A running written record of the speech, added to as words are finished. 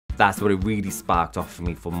that's what it really sparked off for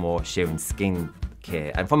me for more sharing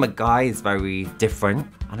skincare. And from a guy, it's very different.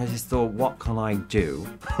 And I just thought, what can I do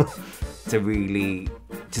to really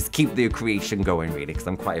just keep the creation going, really? Because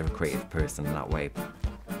I'm quite a creative person in that way.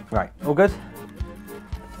 Right, all good?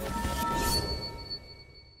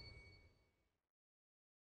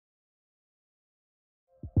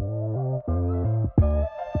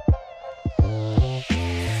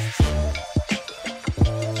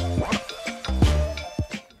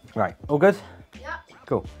 Right, all good? Yeah.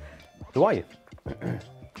 Cool. Who are you?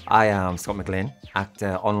 I am Scott McGlynn,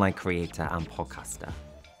 actor, online creator and podcaster.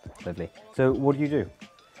 Lovely. So what do you do?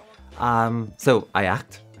 So I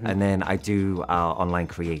act and then I do online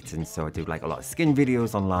creating. So I do like a lot of skin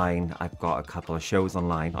videos online. I've got a couple of shows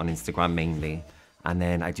online on Instagram mainly. And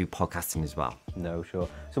then I do podcasting as well. No, sure.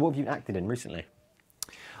 So what have you acted in recently?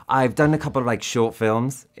 I've done a couple of like short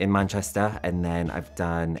films in Manchester, and then I've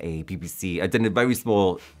done a BBC. I've done a very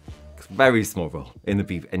small role in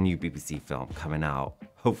a new BBC film coming out,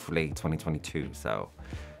 hopefully 2022. So,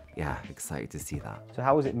 yeah, excited to see that. So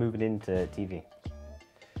how was it moving into TV?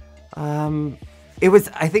 It was,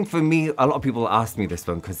 I think for me, a lot of people ask me this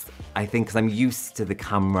one because I'm used to the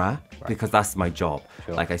camera, because that's my job.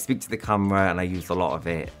 Sure. Like I speak to the camera and I use a lot of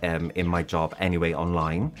it in my job anyway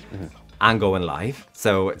online and going live.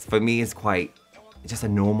 So for me, it's quite just a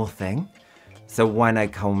normal thing. So when I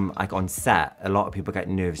come like on set, a lot of people get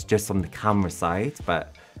nervous just on the camera side.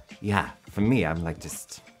 But yeah, for me, I'm like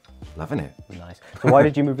just loving it. Nice. So why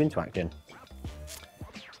did you move into acting?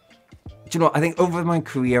 Do you know, I think over my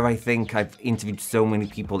career, I think I've interviewed so many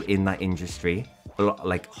people in that industry, a lot,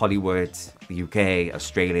 like Hollywood, the UK,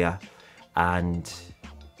 Australia, and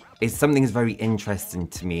it's something that's very interesting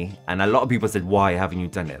to me. And a lot of people said, why haven't you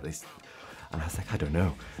done it? And I was like, I don't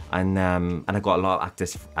know. And I got a lot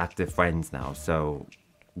of active friends now. So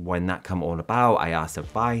when that came all about, I asked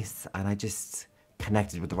advice and I just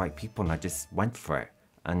connected with the right people and I just went for it.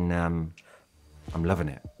 And I'm loving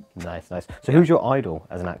it. Nice, nice. So who's your idol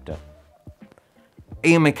as an actor?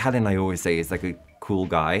 Ian McKellen, I always say, is like a cool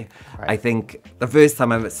guy. Right. I think the first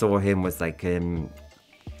time I ever saw him was like in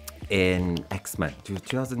X-Men,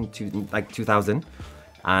 2000.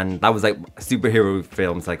 And that was like superhero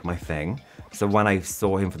films, like my thing. So when I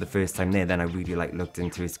saw him for the first time there, then I really like looked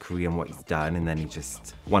into his career and what he's done. And then he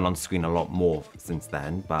just went on screen a lot more since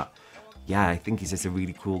then. But yeah, I think he's just a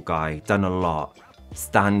really cool guy, done a lot,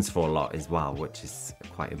 stands for a lot as well, which is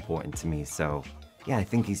quite important to me. So yeah, I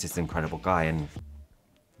think he's just an incredible guy and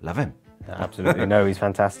love him. Absolutely, no, he's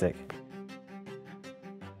fantastic.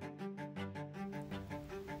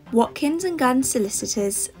 Watkins & Gunn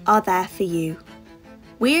Solicitors are there for you.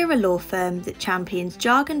 We're a law firm that champions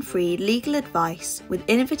jargon-free legal advice with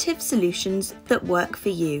innovative solutions that work for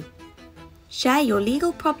you. Share your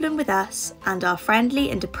legal problem with us and our friendly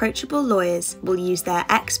and approachable lawyers will use their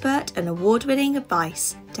expert and award-winning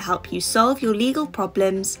advice to help you solve your legal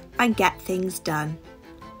problems and get things done.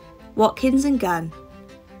 Watkins & Gunn.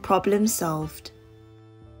 Problem solved.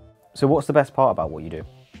 So what's the best part about what you do?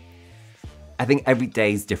 I think every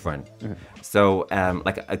day is different. So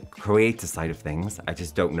like a creator side of things, I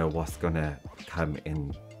just don't know what's gonna come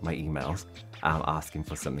in my emails asking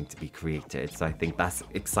for something to be created. So I think that's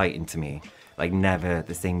exciting to me. Like never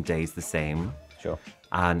the same day is the same. Sure.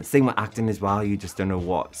 And same with acting as well. You just don't know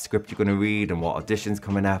what script you're gonna read and what audition's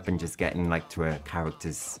coming up and just getting like to a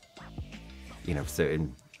character's, you know,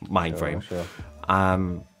 certain mind frame. Sure.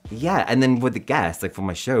 Yeah, and then with the guests, like for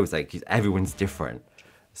my shows, like everyone's different.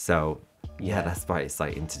 So yeah, that's quite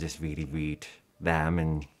exciting to just really read them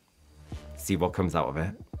and see what comes out of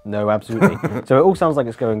it. No, absolutely. So it all sounds like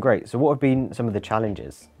it's going great. So what have been some of the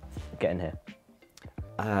challenges getting here?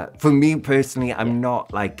 For me personally, I'm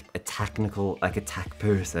not like a tech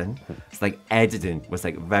person. It's like editing was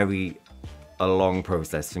like a long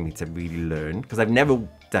process for me to really learn because I've never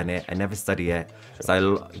done it. I never studied it. Sure.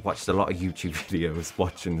 So I watched a lot of YouTube videos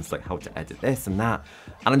watching this, like how to edit this and that.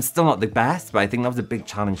 And I'm still not the best, but I think that was a big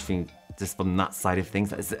challenge for me just from that side of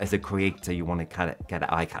things. As a creator, you want to kind of get it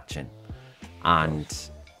eye-catching. And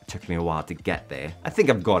it took me a while to get there. I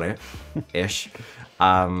think I've got it, ish.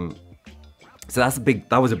 So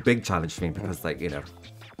that was a big challenge for me because like, you know,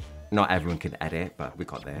 not everyone can edit, but we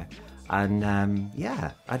got there. And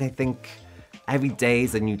yeah, and I think every day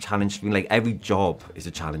is a new challenge for me. Like every job is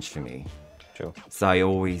a challenge for me. Sure. So I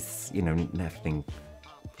always, you know, never think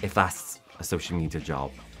if that's a social media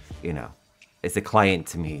job, you know, it's a client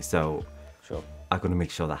to me. So sure. I'm going to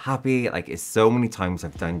make sure they're happy. Like it's so many times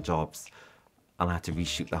I've done jobs and I had to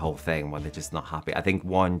reshoot the whole thing when they're just not happy. I think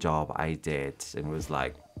one job I did and it was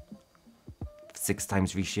like 6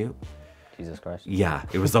 times reshoot. Jesus Christ. Yeah,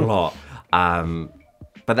 it was a lot.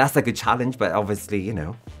 but that's like a challenge. But obviously, you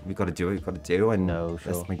know, we got to do what we got to do, and No,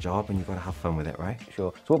 sure. that's my job, and you got to have fun with it, right?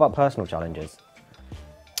 Sure. So what about personal challenges?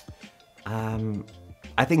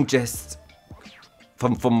 I think just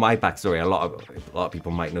from my backstory, a lot of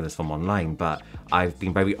people might know this from online, but I've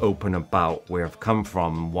been very open about where I've come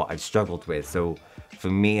from and what I've struggled with. So for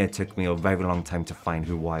me, it took me a very long time to find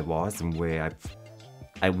who I was and where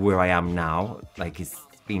I am now. Like, it's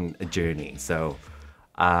been a journey. So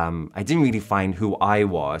I didn't really find who I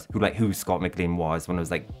was, who Scott McGlynn was when I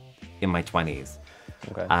was like in my 20s.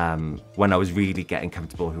 Okay. When I was really getting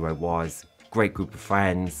comfortable who I was, great group of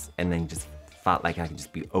friends, and then just felt like I could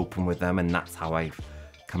just be open with them, and that's how I've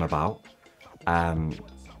come about.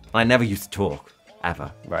 I never used to talk,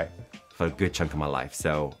 ever. Right. For a good chunk of my life.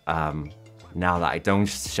 So now that I don't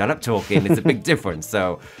shut up talking, it's a big difference.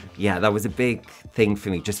 So yeah, that was a big thing for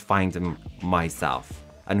me, just finding myself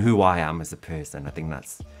and who I am as a person. I think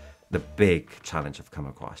that's the big challenge I've come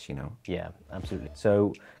across, you know? Yeah, absolutely.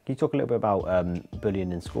 So can you talk a little bit about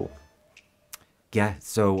bullying in school? Yeah,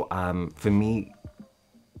 so for me,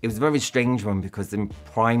 it was a very strange one because in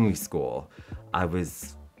primary school, I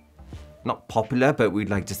was not popular, but we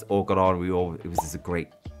like just all got on. It was just a great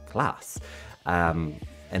class.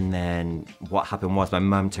 And then what happened was my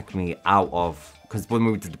mum took me out of, because when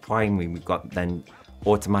we did the primary, we got then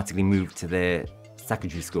automatically moved to the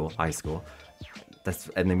secondary school, high school.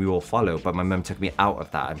 And then we all followed. But my mum took me out of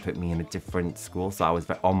that and put me in a different school. So I was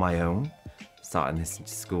on my own, starting this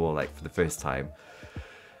school like for the first time.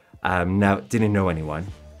 Now, didn't know anyone.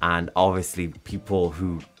 And obviously people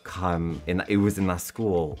who it was in that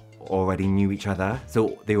school already knew each other.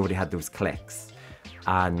 So they already had those cliques.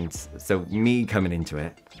 And so me coming into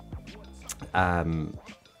it,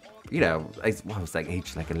 you know, I was like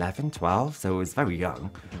age like 11, 12. So it was very young.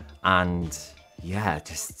 And yeah,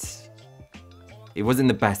 it wasn't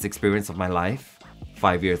the best experience of my life,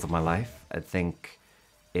 5 years of my life. I think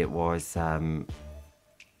it was,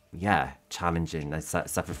 challenging. I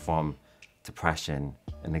suffered from depression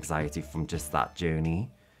and anxiety from just that journey,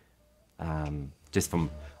 just from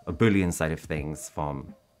a bullying side of things,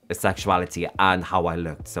 from a sexuality and how I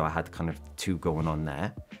looked. So I had kind of two going on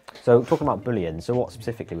there. So talking about bullying, so what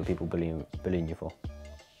specifically were people bullying you for?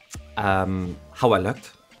 How I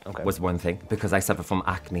looked. Okay. Was one thing, because I suffer from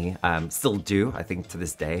acne, still do, I think to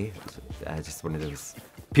this day. Just one of those,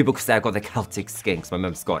 people could say I got the Celtic skin because my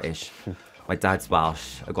mum's Scottish, my dad's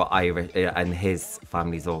Welsh, I got Irish, and his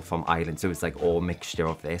family's all from Ireland, so it's like all mixture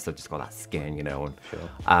of this. I've just got that skin, you know. And, sure.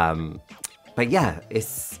 But yeah,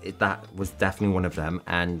 that was definitely one of them,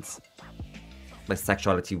 and my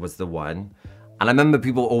sexuality was the one. And I remember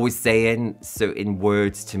people always saying certain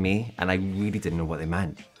words to me, and I really didn't know what they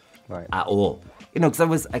meant. Right. At all. You know, because I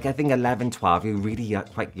was like, I think 11, 12, you're really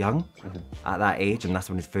quite young at that age, and that's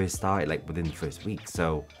when it first started, like within the first week.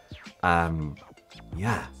 So,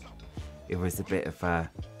 yeah, it was a bit of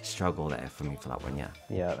a struggle there for me for that one, yeah.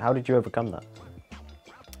 Yeah, how did you overcome that?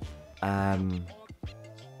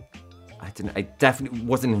 I definitely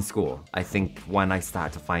wasn't in school. I think when I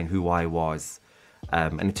started to find who I was,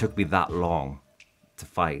 and it took me that long to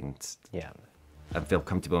find and feel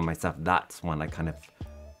comfortable in myself, that's when I kind of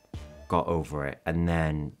got over it. And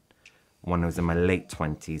then when I was in my late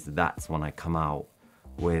 20s, that's when I come out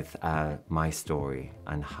with my story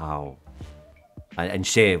and how and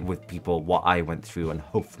share with people what I went through, and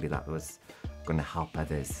hopefully that was going to help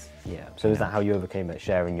others. Yeah, so is that how you overcame it,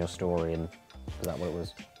 sharing your story, and is that what it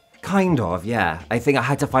was? Kind of, yeah. I think I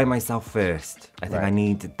had to find myself first. I think Right. I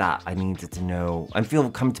needed that. I needed to know and feel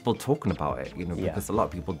comfortable talking about it, you know, because a lot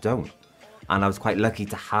of people don't. And I was quite lucky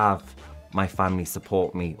to have my family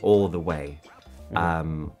support me all the way.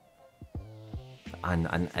 And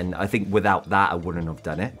I think without that, I wouldn't have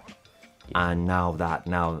done it. And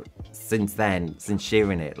since then, since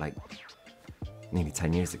sharing it, like nearly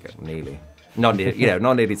 10 years ago, not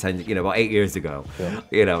nearly 10, you know, about 8 years ago,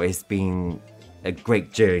 you know, it's been a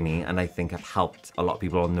great journey. And I think I've helped a lot of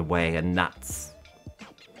people on the way. And that's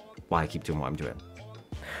why I keep doing what I'm doing.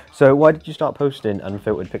 So why did you start posting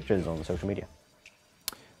unfiltered pictures on social media?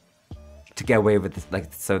 To get away with this,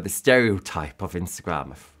 the stereotype of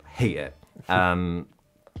Instagram, I hate it. And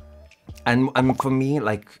for me,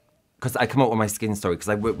 because I come out with my skin story, because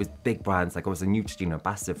I work with big brands, like I was a Neutrogena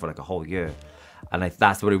ambassador for like a whole year, and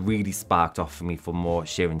that's what it really sparked off for me for more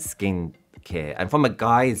sharing skin care. And from a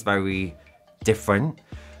guy, it's very different.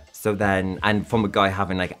 So then, and from a guy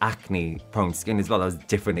having like acne-prone skin as well, that was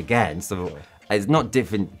different again. So it's not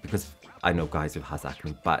different because I know guys who has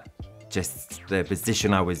acne, but just the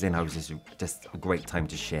position I was in, I was just a great time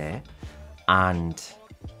to share. And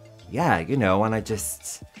yeah, you know, and I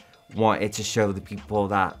just wanted to show the people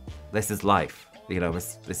that this is life. you know,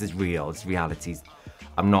 this is real, it's reality.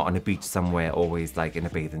 I'm not on a beach somewhere always like in a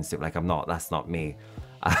bathing suit, like I'm not, that's not me.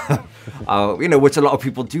 You know, which a lot of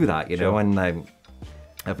people do that, you know, and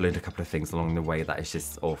I've learned a couple of things along the way that it's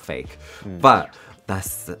just all fake. But I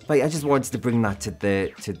just wanted to bring that to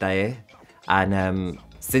there. And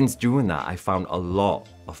since doing that, I found a lot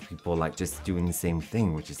of people like just doing the same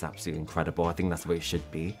thing, which is absolutely incredible. I think that's the way it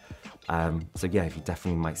should be. So yeah, you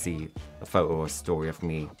definitely might see a photo or a story of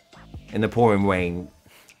me in the pouring rain,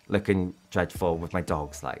 looking dreadful with my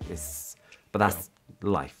dogs. Like but that's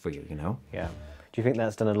life for you, you know? Yeah. Do you think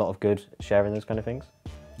that's done a lot of good, sharing those kind of things?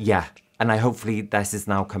 Yeah, and hopefully this is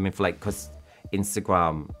now coming for like, because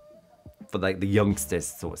Instagram, for like the youngsters,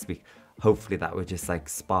 so to speak, hopefully that would just like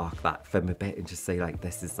spark that for them a bit and just say like,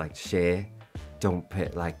 this is like share. Don't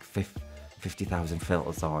put like 50,000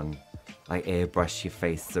 filters on, like airbrush your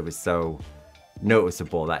face so it's so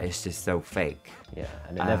noticeable that it's just so fake. Yeah,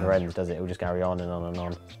 and it never ends, does it? It will just carry on and on and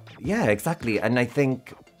on. Yeah, exactly. And I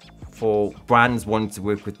think for brands wanting to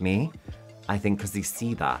work with me, I think because they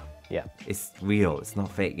see that. Yeah. It's real, it's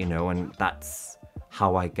not fake, you know, and that's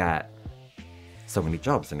how I get so many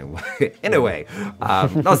jobs in a way.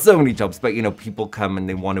 Not so many jobs, but you know, people come and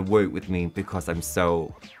they want to work with me because I'm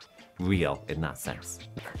so real in that sense.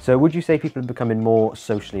 So would you say people are becoming more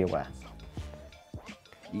socially aware?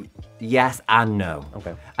 Yes and no.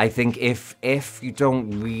 Okay. I think if you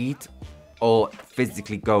don't read or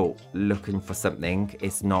physically go looking for something,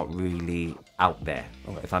 it's not really out there,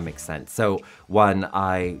 if that makes sense. So when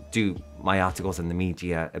I do my articles in the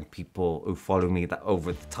media and people who follow me that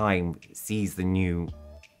over the time sees the new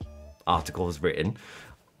articles written,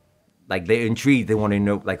 like they're intrigued, they want to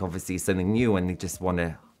know, like obviously something new, and they just want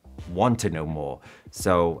to know more.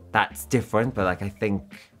 So that's different, but like I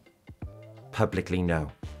think publicly,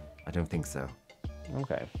 no, I don't think so.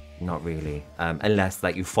 Okay. Not really, unless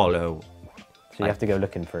like you follow. So you have to go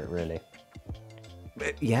looking for it, really.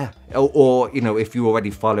 Yeah, or you know, if you already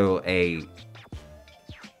follow a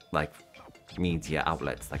like media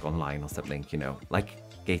outlets like online or something, you know, like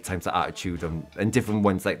Gay Times of Attitude and different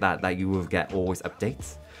ones like that you will get always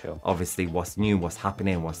updates. Sure. Obviously, what's new, what's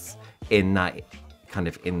happening, what's in that kind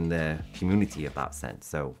of in the community of that sense.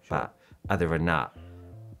 So, sure. But other than that,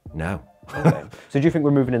 no. Okay. So do you think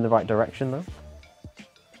we're moving in the right direction though?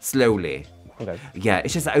 Slowly. Okay. Yeah,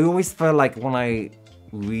 it's just I always feel like when I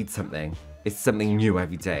read something, it's something new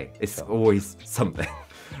every day. It's always something.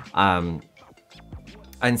 And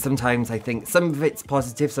sometimes I think some of it's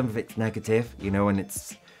positive, some of it's negative, you know, and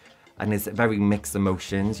it's very mixed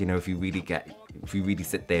emotions, you know. If you really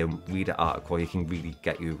sit there and read an article, it can really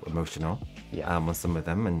get you emotional. Yeah. On some of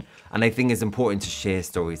them, and I think it's important to share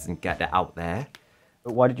stories and get it out there.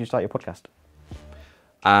 But why did you start your podcast?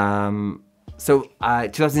 So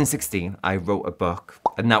 2016, I wrote a book,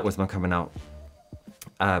 and that was my coming out.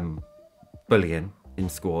 Bullying in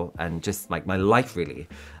school, and just like my life really,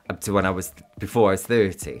 up to before I was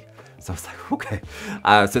 30. So I was like, okay.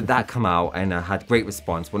 So that came out, and I had great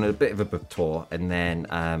response. Wanted a bit of a book tour, and then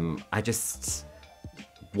I just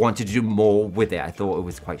wanted to do more with it. I thought it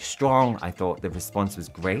was quite strong. I thought the response was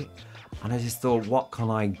great, and I just thought, what can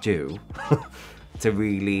I do to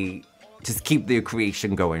really just keep the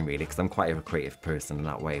creation going, really, because I'm quite a creative person in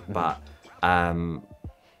that way. But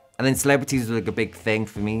and then celebrities were like a big thing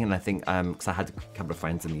for me, and I think because I had a couple of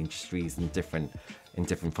friends in the industries and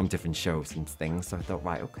from different shows and things, so I thought,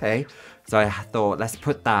 right, okay. So I thought, let's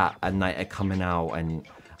put that and like coming out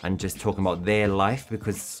and just talking about their life,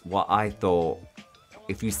 because what I thought,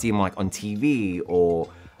 if you see them like on TV or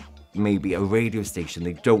maybe a radio station,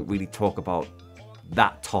 they don't really talk about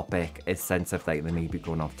that topic, a sense of like they may be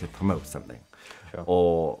going off to promote something, sure,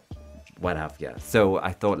 or whatever. Yeah. So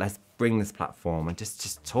I thought, let's bring this platform and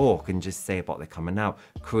just talk and just say about their coming out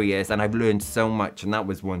careers. And I've learned so much, and that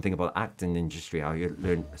was one thing about the acting industry. I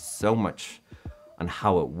learned so much on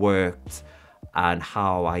how it worked and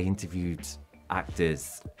how I interviewed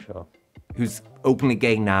actors, sure, who's openly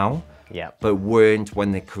gay now, yeah, but weren't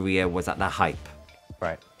when their career was at that hype,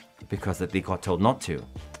 right? Because they got told not to.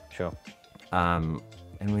 Sure.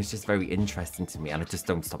 And it was just very interesting to me, and I just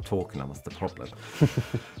don't stop talking. That was the problem.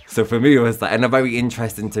 So for me, it was like, and I'm very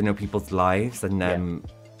interested to know people's lives, and I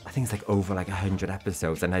think it's like over like 100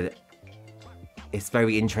 episodes, and it's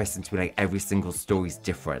very interesting to me. Like every single story is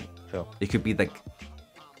different. Sure. It could be like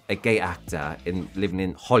a gay actor living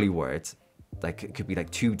in Hollywood. Like it could be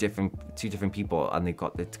like two different people, and they've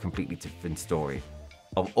got the completely different story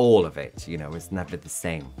of all of it. You know, it's never the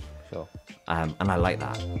same. Sure. And I like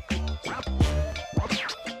that.